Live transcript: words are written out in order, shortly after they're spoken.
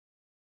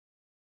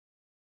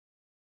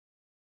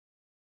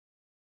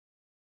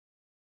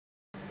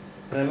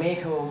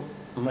പ്രമേഹവും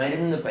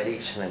മരുന്ന്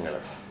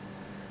പരീക്ഷണങ്ങളും.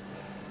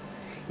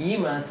 ഈ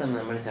മാസം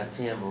നമ്മൾ ചർച്ച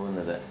ചെയ്യാൻ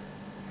പോകുന്നത്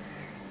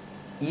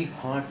ഈ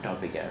ഹോട്ട്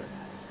ടോപ്പിക്കാണ്.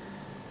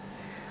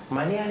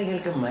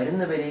 മലയാളികൾക്ക്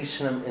മരുന്ന്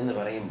പരീക്ഷണം എന്ന്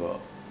പറയുമ്പോൾ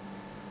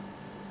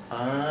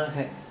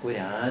ആകെ ഒരു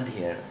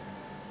ആധിയാണ്,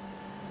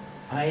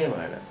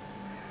 ഭയമാണ്.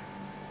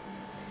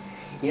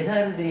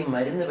 യഥാർത്ഥത്തിൽ ഈ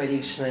മരുന്ന്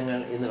പരീക്ഷണങ്ങൾ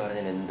എന്ന്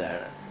പറഞ്ഞാൽ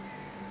എന്താണ്?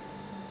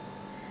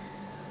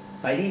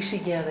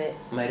 പരീക്ഷിക്കാതെ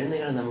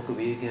മരുന്നുകൾ നമുക്ക്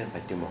ഉപയോഗിക്കാൻ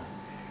പറ്റുമോ?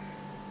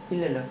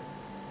 ഇല്ലല്ലോ.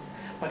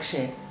 പക്ഷേ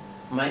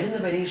മരുന്ന്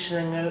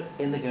പരീക്ഷണങ്ങൾ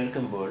എന്ന്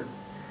കേൾക്കുമ്പോൾ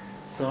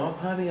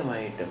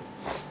സ്വാഭാവികമായിട്ടും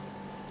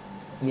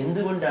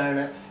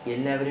എന്തുകൊണ്ടാണ്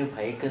എല്ലാവരും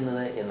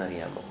ഭയക്കുന്നത്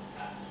എന്നറിയാമോ?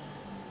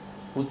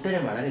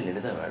 ഉത്തരം വളരെ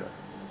ലളിതമാണ്.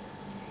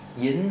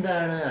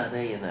 എന്താണ്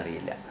അത്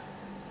എന്നറിയില്ല.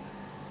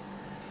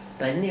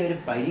 തന്നെ ഒരു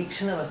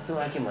പരീക്ഷണ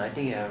വസ്തുവാക്കി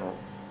മാറ്റുകയാണോ?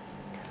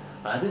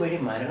 അതുവഴി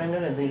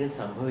മരണങ്ങൾ എന്തെങ്കിലും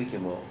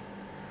സംഭവിക്കുമോ?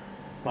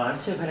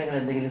 പാർശ്വഫലങ്ങൾ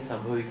എന്തെങ്കിലും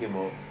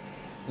സംഭവിക്കുമോ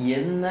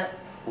എന്ന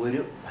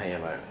ഒരു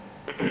ഭയമാണ്.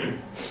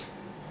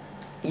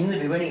 ഇന്ന്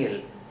വിപണിയിൽ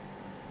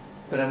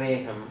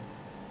പ്രമേഹം,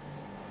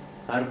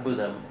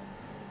 അർബുദം,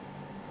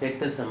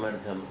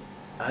 രക്തസമ്മർദ്ദം,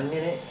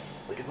 അങ്ങനെ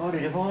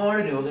ഒരുപാട്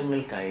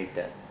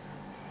രോഗങ്ങൾക്കായിട്ട്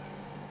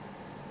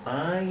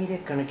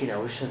ആയിരക്കണക്കിന്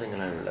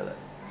ഔഷധങ്ങളാണുള്ളത്.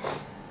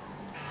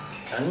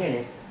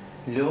 അങ്ങനെ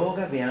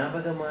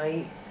ലോകവ്യാപകമായി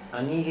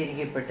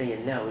അംഗീകരിക്കപ്പെട്ട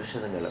എല്ലാ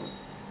ഔഷധങ്ങളും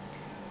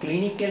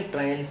ക്ലിനിക്കൽ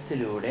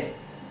ട്രയൽസിലൂടെ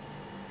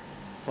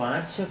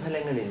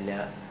പാർശ്വഫലങ്ങളില്ല,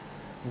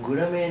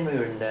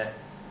 ഗുണമേന്മയുണ്ട്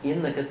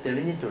എന്നൊക്കെ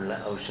തെളിഞ്ഞിട്ടുള്ള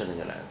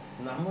ഔഷധങ്ങളാണ്.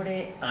 നമ്മുടെ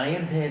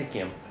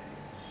ആയുർദൈർഘ്യം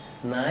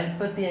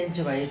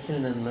 45 വയസ്സിൽ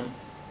നിന്നും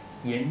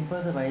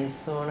 80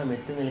 വയസ്സോളം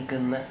എത്തി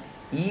നിൽക്കുന്ന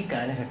ഈ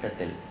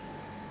കാലഘട്ടത്തിൽ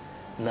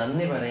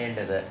നന്ദി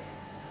പറയേണ്ടത്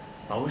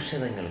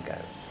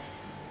ഔഷധങ്ങൾക്കാണ്.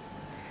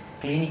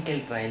 ക്ലിനിക്കൽ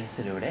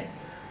ട്രയൽസിലൂടെ,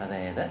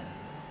 അതായത്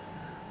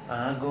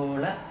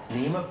ആഗോള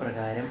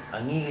നിയമപ്രകാരം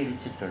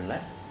അംഗീകരിച്ചിട്ടുള്ള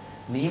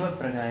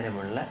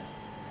നിയമപ്രകാരമുള്ള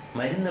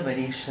മരുന്ന്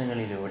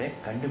പരീക്ഷണങ്ങളിലൂടെ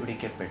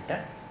കണ്ടുപിടിക്കപ്പെട്ട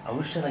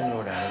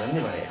ഔഷധങ്ങളോടാണ്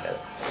നന്ദി പറയേണ്ടത്.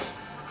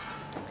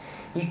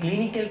 ഈ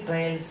ക്ലിനിക്കൽ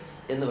ട്രയൽസ്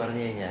എന്ന്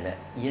പറഞ്ഞു കഴിഞ്ഞാൽ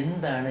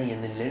എന്താണ്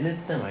എന്ന്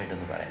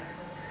ലളിതമായിട്ടൊന്ന് പറയാം.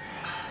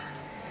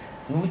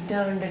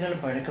 നൂറ്റാണ്ടുകൾ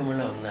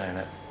പഴക്കമുള്ള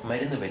ഒന്നാണ്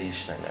മരുന്ന്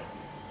പരീക്ഷണങ്ങൾ.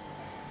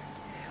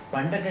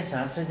 പണ്ടൊക്കെ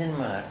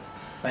ശാസ്ത്രജ്ഞന്മാർ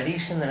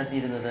പരീക്ഷണം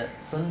നടത്തിയിരുന്നത്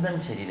സ്വന്തം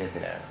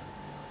ശരീരത്തിലാണ്,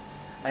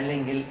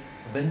 അല്ലെങ്കിൽ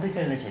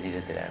ബന്ധുക്കളുടെ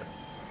ശരീരത്തിലാണ്.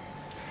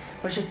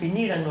 പക്ഷെ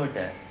പിന്നീട്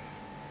അങ്ങോട്ട്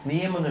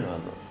നിയമങ്ങൾ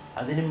വന്നു.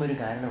 അതിനും ഒരു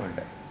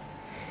കാരണമുണ്ട്.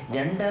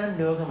 രണ്ടാം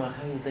ലോക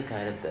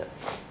മഹായുദ്ധകാലത്ത്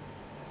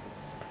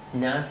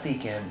നാസി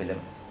ക്യാമ്പിലും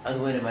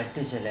അതുപോലെ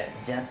മറ്റു ചില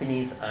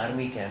ജാപ്പനീസ്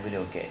ആർമി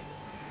ക്യാമ്പിലുമൊക്കെ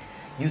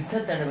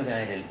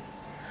യുദ്ധത്തടവുകാരിൽ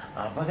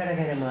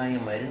അപകടകരമായ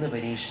മരുന്ന്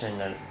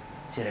പരീക്ഷണങ്ങൾ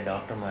ചില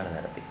ഡോക്ടർമാർ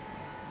നടത്തി.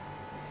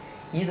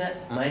 ഇത്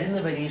മരുന്ന്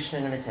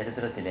പരീക്ഷണങ്ങളുടെ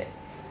ചരിത്രത്തിലെ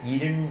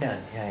ഇരുണ്ട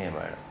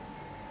അധ്യായമാണ്.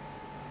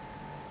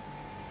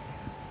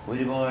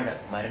 ഒരുപാട്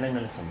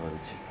മരണങ്ങൾ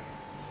സംഭവിച്ചു,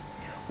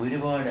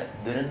 ഒരുപാട്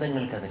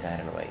ദുരന്തങ്ങൾക്കത്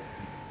കാരണമായി.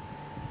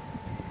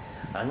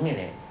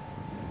 അങ്ങനെ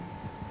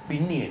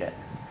പിന്നീട്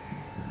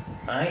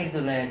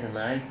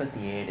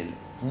 1947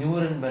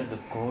 ന്യൂറൻബർഗ്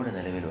കോഡ്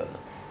നിലവിൽ വന്നു.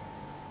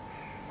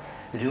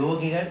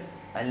 രോഗികൾ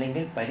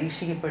അല്ലെങ്കിൽ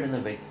പരീക്ഷിക്കപ്പെടുന്ന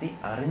വ്യക്തി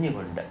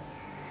അറിഞ്ഞുകൊണ്ട്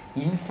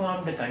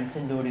ഇൻഫോംഡ്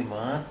കൺസെൻറ്റോടെ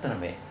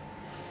മാത്രമേ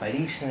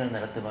പരീക്ഷണങ്ങൾ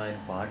നടത്തുവാൻ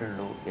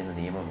പാടുള്ളൂ എന്ന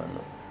നിയമം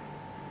വന്നു.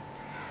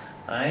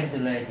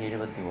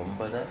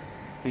 1979,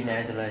 പിന്നെ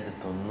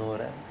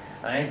 1990,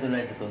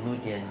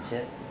 1995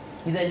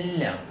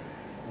 ഇതെല്ലാം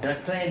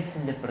ഡ്രഗ്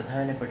ട്രയൽസിൻ്റെ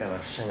പ്രധാനപ്പെട്ട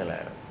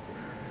വർഷങ്ങളാണ്.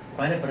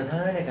 പല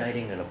പ്രധാന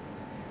കാര്യങ്ങളും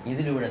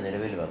ഇതിലൂടെ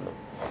നിലവിൽ വന്നു.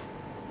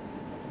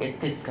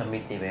 എത്തിക്സ്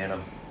കമ്മിറ്റി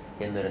വേണം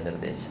എന്നൊരു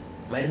നിർദ്ദേശം.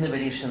 മരുന്ന്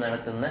പരീക്ഷ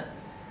നടത്തുന്ന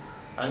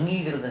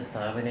അംഗീകൃത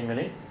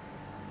സ്ഥാപനങ്ങളിൽ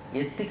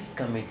എത്തിക്സ്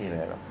കമ്മിറ്റി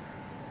വേണം.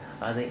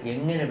 അത്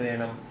എങ്ങനെ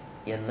വേണം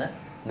എന്ന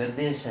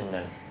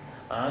നിർദ്ദേശങ്ങൾ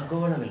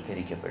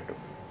ആഗോളവൽക്കരിക്കപ്പെട്ടു.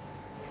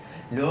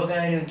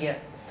 ലോകാരോഗ്യ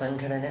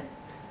സംഘടന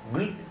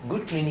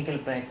good clinical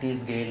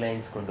practice guide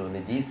lines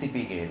കൊണ്ടുവന്നു, GCP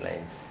ഗൈഡ്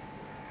ലൈൻസ്.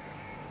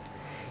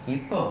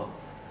 ഇപ്പോൾ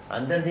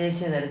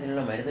അന്തർദേശീയ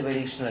തലത്തിലുള്ള മരുന്ന്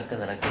പരീക്ഷണമൊക്കെ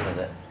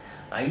നടക്കുന്നത്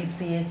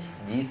ICH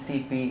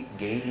GCP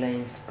ഗൈഡ്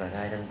ലൈൻസ്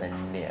പ്രകാരം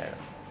തന്നെയാണ്.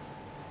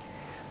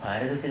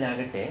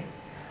 ഭാരതത്തിലാകട്ടെ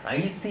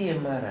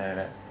ICMR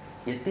ആണ്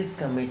എത്തിക്സ്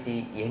കമ്മിറ്റി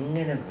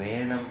എങ്ങനെ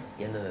വേണം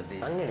എന്ന്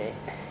നിർദ്ദേശിച്ചത്. അങ്ങനെ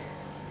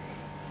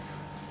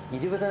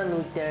 20-ാം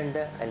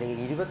നൂറ്റാണ്ട് അല്ലെങ്കിൽ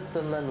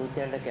 21-ാം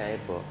നൂറ്റാണ്ടൊക്കെ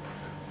ആയപ്പോൾ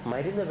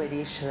മരുന്ന്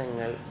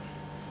പരീക്ഷണങ്ങൾ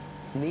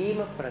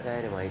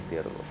നിയമപ്രകാരമായി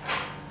തീർന്നു.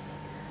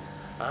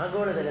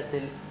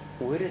 ആഗോളതലത്തിൽ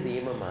ഒരു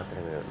നിയമം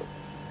മാത്രമേ ഉള്ളൂ.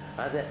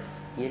 അത്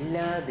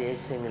എല്ലാ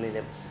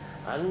ദേശങ്ങളിലും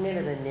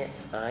അങ്ങനെ തന്നെ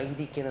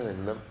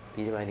ആയിരിക്കണമെന്നും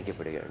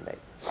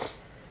തീരുമാനിക്കപ്പെടുകയുണ്ടായി.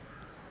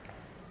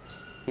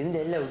 ഇതിൻ്റെ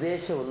എല്ലാ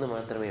ഉദ്ദേശം ഒന്ന്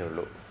മാത്രമേ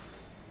ഉള്ളൂ.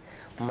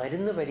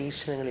 മരുന്ന്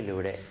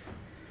പരീക്ഷണങ്ങളിലൂടെ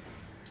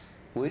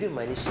ഒരു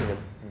മനുഷ്യനും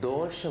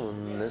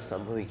ദോഷമൊന്നും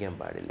സംഭവിക്കാൻ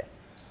പാടില്ല.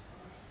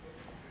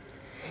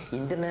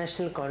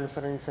 International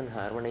conference and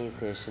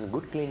harmonisation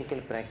good clinical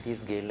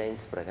practice guide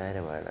lines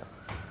പ്രകാരമാണ്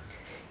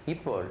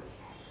ഇപ്പോൾ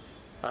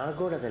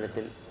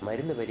ആഗോളതലത്തിൽ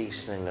മരുന്ന്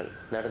പരീക്ഷണങ്ങൾ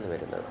നടന്നു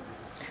വരുന്നത്.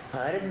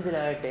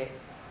 ഭാരതത്തിലാകട്ടെ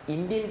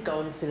Indian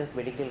council of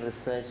medical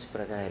research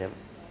പ്രകാരം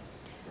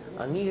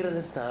അംഗീകൃത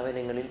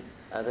സ്ഥാപനങ്ങളിൽ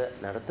അത്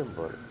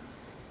നടത്തുമ്പോൾ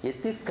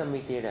എത്തിക്സ്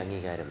കമ്മിറ്റിയുടെ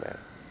അംഗീകാരം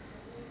വേണം.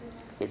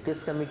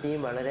 എത്തിക്സ്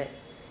കമ്മിറ്റിയും വളരെ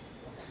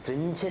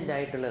സ്ട്രിഞ്ചൻ്റ്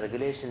ആയിട്ടുള്ള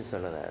റെഗുലേഷൻസ്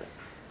ഉള്ളതാണ്.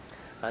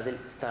 അതിൽ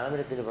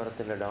സ്ഥാപനത്തിന്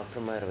പുറത്തുള്ള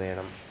ഡോക്ടർമാർ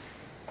വേണം,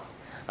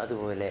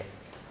 അതുപോലെ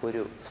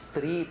ഒരു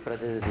സ്ത്രീ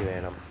പ്രതിനിധി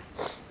വേണം,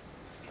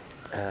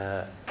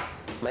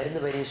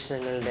 മരുന്ന്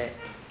പരീക്ഷണങ്ങളുടെ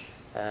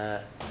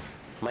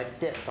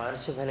മറ്റ്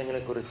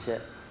പാർശ്വഫലങ്ങളെക്കുറിച്ച്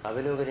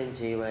അവലോകനം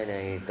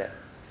ചെയ്യുവാനായിട്ട്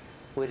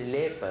ഒരു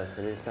ലേ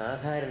പേഴ്സൺ, ഒരു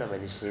സാധാരണ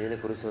മനുഷ്യൻ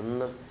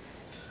ഇതിനെക്കുറിച്ചൊന്നും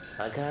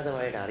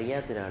അഗാധമായിട്ട്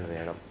അറിയാത്തൊരാൾ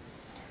വേണം.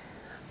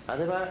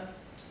 അഥവാ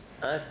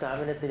ആ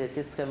സ്ഥാപനത്തിൽ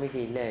എത്തിക്സ് കമ്മിറ്റി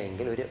ഇല്ല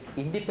എങ്കിൽ ഒരു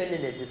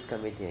ഇൻഡിപെൻഡൻ്റ് എത്തിക്സ്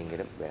കമ്മിറ്റി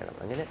എങ്കിലും വേണം.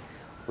 അങ്ങനെ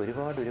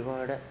ഒരുപാട്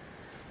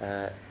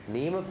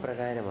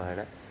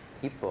നിയമപ്രകാരമാണ്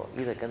ഇപ്പോൾ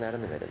ഇതൊക്കെ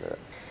നടന്നു വരുന്നത്.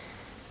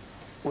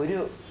 ഒരു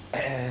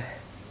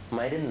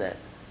മരുന്ന്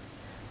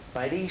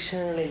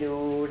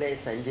പരീക്ഷണങ്ങളിലൂടെ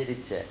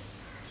സഞ്ചരിച്ച്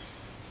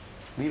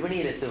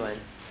വിപണിയിലെത്തുവാൻ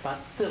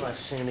 10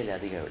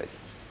 വർഷങ്ങളിലധികം എടുക്കും.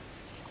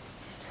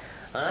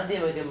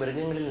 ആദ്യമൊക്കെ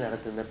മൃഗങ്ങളിൽ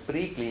നടത്തുന്ന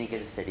പ്രീ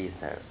ക്ലിനിക്കൽ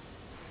സ്റ്റഡീസാണ്.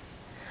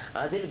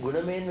 അതിൽ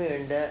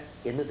ഗുണമേന്മയുണ്ട്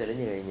എന്ന്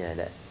തെളിഞ്ഞു കഴിഞ്ഞാൽ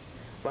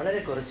വളരെ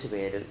കുറച്ച്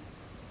പേരിൽ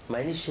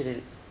മനുഷ്യരിൽ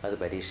അത്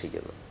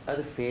പരീക്ഷിക്കുന്നു.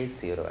 അത് ഫേസ്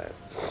 0 ആണ്.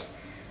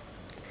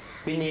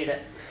 പിന്നീട്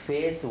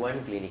ഫേസ് 1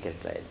 ക്ലിനിക്കൽ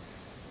ട്രയൽസ്,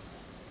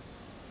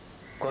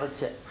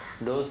 കുറച്ച്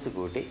ഡോസ്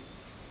കൂട്ടി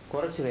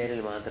കുറച്ച് പേരിൽ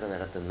മാത്രം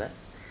നടത്തുന്ന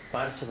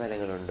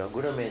പാർശ്വഫലങ്ങളുണ്ടോ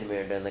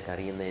ഗുണമേന്മയുണ്ടോ എന്നൊക്കെ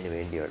അറിയുന്നതിന്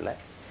വേണ്ടിയുള്ള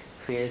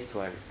ഫേസ്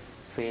 1,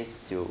 ഫേസ്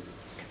 2.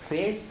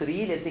 ഫേസ്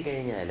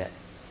 3-ലെത്തിക്കഴിഞ്ഞാൽ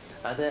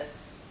അത്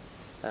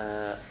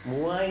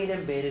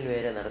 3000 പേരിൽ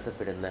വരെ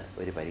നടത്തപ്പെടുന്ന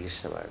ഒരു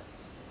പരീക്ഷണമാണ്.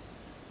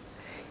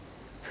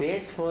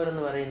 ഫേസ് 4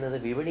 എന്ന് പറയുന്നത്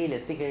വിപണിയിൽ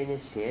എത്തിക്കഴിഞ്ഞ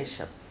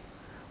ശേഷം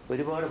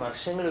ഒരുപാട്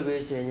വർഷങ്ങൾ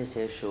ഉപയോഗിച്ച് കഴിഞ്ഞ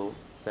ശേഷവും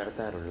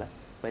നടത്താറുള്ള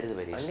മരുന്ന്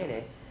പരീക്ഷണം. അങ്ങനെ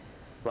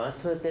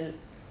വാസ്തവത്തിൽ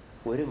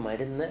ഒരു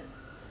മരുന്ന്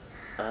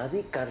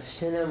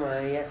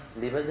അതികർശനമായ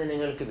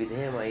നിബന്ധനകൾക്ക്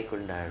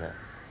വിധേയമായിക്കൊണ്ടാണ്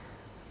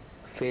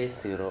ഫേസ്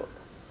 0,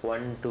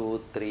 1, 2,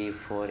 3,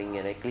 4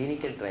 ഇങ്ങനെ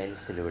ക്ലിനിക്കൽ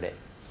ട്രയൽസിലൂടെ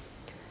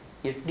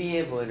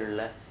FDA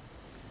പോലുള്ള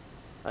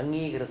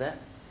അംഗീകൃത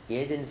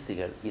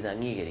ഏജൻസികൾ ഇത്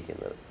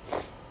അംഗീകരിക്കുന്നത്.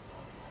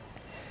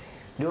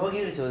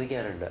 രോഗികൾ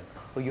ചോദിക്കാറുണ്ട്,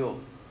 അയ്യോ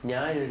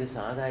ഞാനൊരു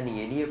സാധാരണ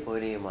എലിയെ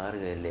പോലെ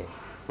മാറുകയല്ലേ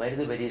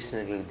മരുന്ന്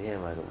പരീക്ഷണങ്ങൾ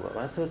വിധേയമാകുമ്പോൾ.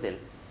 വാസ്തവത്തിൽ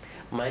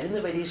മരുന്ന്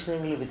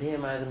പരീക്ഷണങ്ങൾ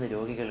വിധേയമാകുന്ന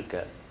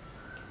രോഗികൾക്ക്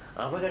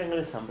അപകടങ്ങൾ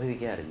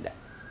സംഭവിക്കാറില്ല.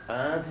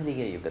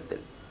 ആധുനിക യുഗത്തിൽ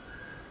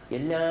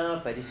എല്ലാ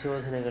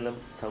പരിശോധനകളും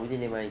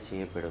സൗജന്യമായി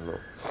ചെയ്യപ്പെടുന്നു.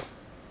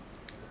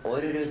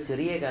 ഓരോരോ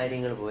ചെറിയ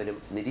കാര്യങ്ങൾ പോലും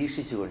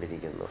നിരീക്ഷിച്ചു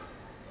കൊണ്ടിരിക്കുന്നു.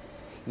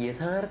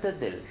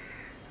 യഥാർത്ഥത്തിൽ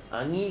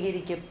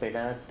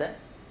അംഗീകരിക്കപ്പെടാത്ത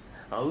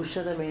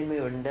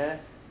ഔഷധമേന്മയുണ്ട്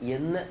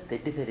എന്ന്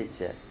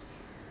തെറ്റിദ്ധരിച്ച്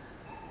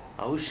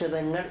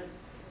ഔഷധങ്ങൾ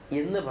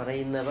എന്ന്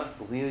പറയുന്നവ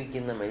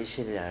ഉപയോഗിക്കുന്ന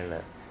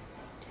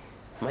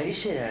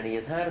മനുഷ്യരാണ്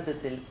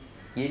യഥാർത്ഥത്തിൽ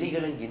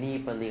എലികളും ഗിനി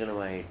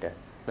പന്നികളുമായിട്ട്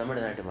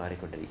നമ്മുടെ നാട്ടിൽ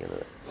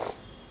മാറിക്കൊണ്ടിരിക്കുന്നത്.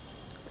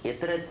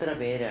 എത്ര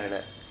പേരാണ്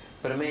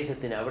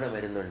പ്രമേഹത്തിന് അവിടെ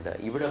മരുന്നുണ്ട്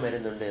ഇവിടെ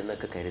മരുന്നുണ്ട്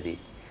എന്നൊക്കെ കരുതി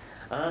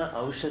ആ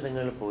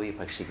ഔഷധങ്ങൾ പോയി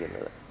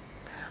ഭക്ഷിക്കുന്നത്.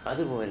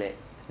 അതുപോലെ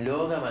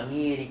ലോകം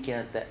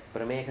അംഗീകരിക്കാത്ത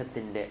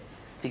പ്രമേഹത്തിൻ്റെ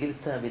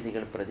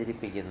ചികിത്സാവിധികൾ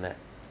പ്രചരിപ്പിക്കുന്ന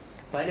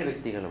പല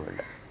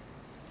വ്യക്തികളുമുണ്ട്.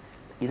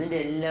 ഇതിൻ്റെ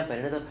എല്ലാ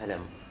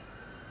പരിണതഫലം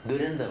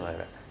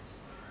ദുരന്തമാണ്,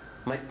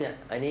 മറ്റ്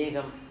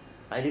അനേകം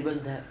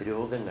അനുബന്ധ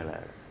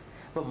രോഗങ്ങളാണ്.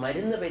 അപ്പോൾ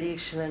മരുന്ന്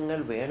പരീക്ഷണങ്ങൾ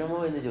വേണമോ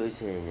എന്ന്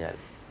ചോദിച്ചു കഴിഞ്ഞാൽ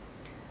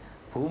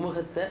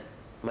ഭൂമുഖത്ത്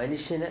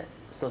മനുഷ്യന്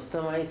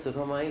സ്വസ്ഥമായി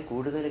സുഖമായി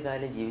കൂടുതൽ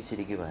കാലം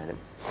ജീവിച്ചിരിക്കുവാനും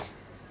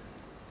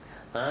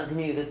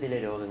ആധുനിക യുഗത്തിലെ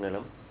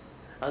രോഗങ്ങളും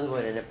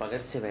അതുപോലെ തന്നെ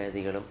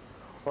പകർച്ചവ്യാധികളും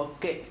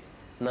ഒക്കെ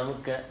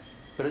നമുക്ക്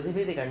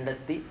പ്രതിവിധി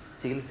കണ്ടെത്തി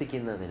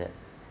ചികിത്സിക്കുന്നതിന്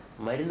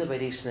മരുന്ന്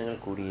പരീക്ഷണങ്ങൾ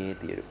കൂടിയേ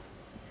തീരും.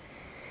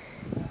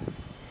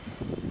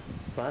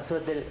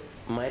 വാസ്തവത്തിൽ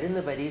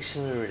മരുന്ന്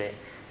പരീക്ഷണങ്ങളിലൂടെ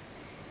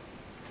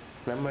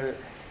നമ്മൾ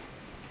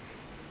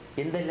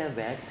എന്തെല്ലാം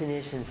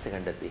വാക്സിനേഷൻസ്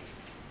കണ്ടെത്തി.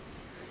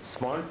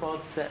 സ്മോൾ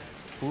പോക്സ്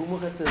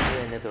ഭൂമുഖത്ത് നിന്ന്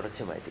തന്നെ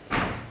തുടച്ചു മാറ്റി.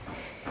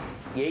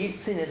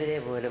 എയ്ഡ്സിനെതിരെ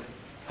പോലും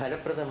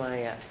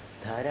ഫലപ്രദമായ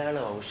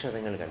ധാരാളം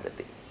ഔഷധങ്ങൾ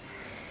കണ്ടെത്തി.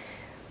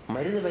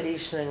 മരുന്ന്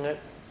പരീക്ഷണങ്ങൾ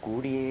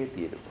കൂടിയേ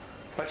തീരും.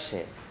 പക്ഷേ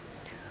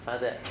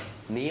അത്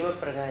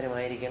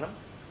നിയമപ്രകാരമായിരിക്കണം,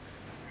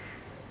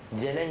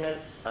 ജനങ്ങൾ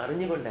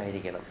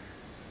അറിഞ്ഞുകൊണ്ടായിരിക്കണം,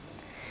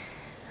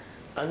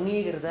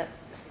 അംഗീകൃത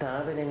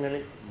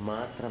സ്ഥാപനങ്ങളിൽ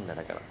മാത്രം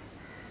നടക്കണം.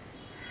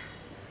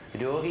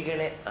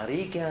 രോഗികളെ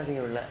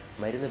അറിയിക്കാതെയുള്ള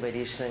മരുന്ന്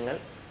പരീക്ഷണങ്ങൾ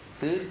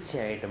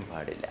തീർച്ചയായിട്ടും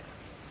പാടില്ല.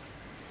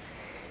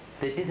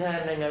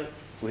 തെറ്റിദ്ധാരണകൾ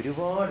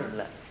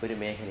ഒരുപാടുള്ള ഒരു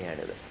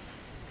മേഖലയാണിത്.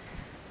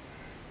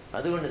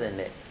 അതുകൊണ്ട്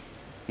തന്നെ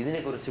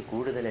ഇതിനെക്കുറിച്ച്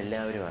കൂടുതൽ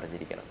എല്ലാവരും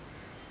അറിഞ്ഞിരിക്കണം.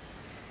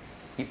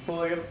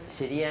 ഇപ്പോഴും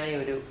ശരിയായ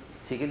ഒരു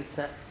ചികിത്സ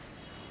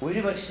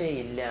ഒരുപക്ഷേ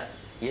ഇല്ല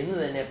എന്ന്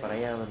തന്നെ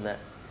പറയാവുന്ന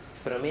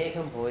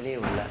പ്രമേഹം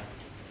പോലെയുള്ള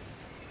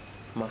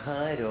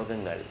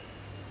മഹാരോഗങ്ങൾ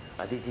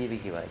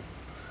അതിജീവിക്കുവാൻ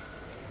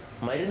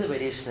മരുന്ന്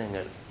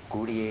പരീക്ഷണങ്ങൾ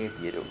കൂടിയേ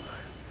തീരും.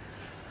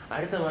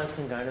 അടുത്ത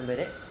മാസം കാണും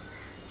വരെ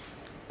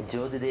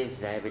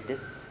ജ്യോതിദേവ്സ്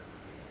ഡയബറ്റിസ്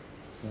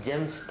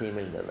ജെംസ്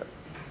ടീമിൽ നിന്ന്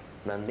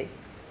നന്ദി,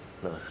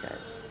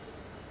 നമസ്കാരം.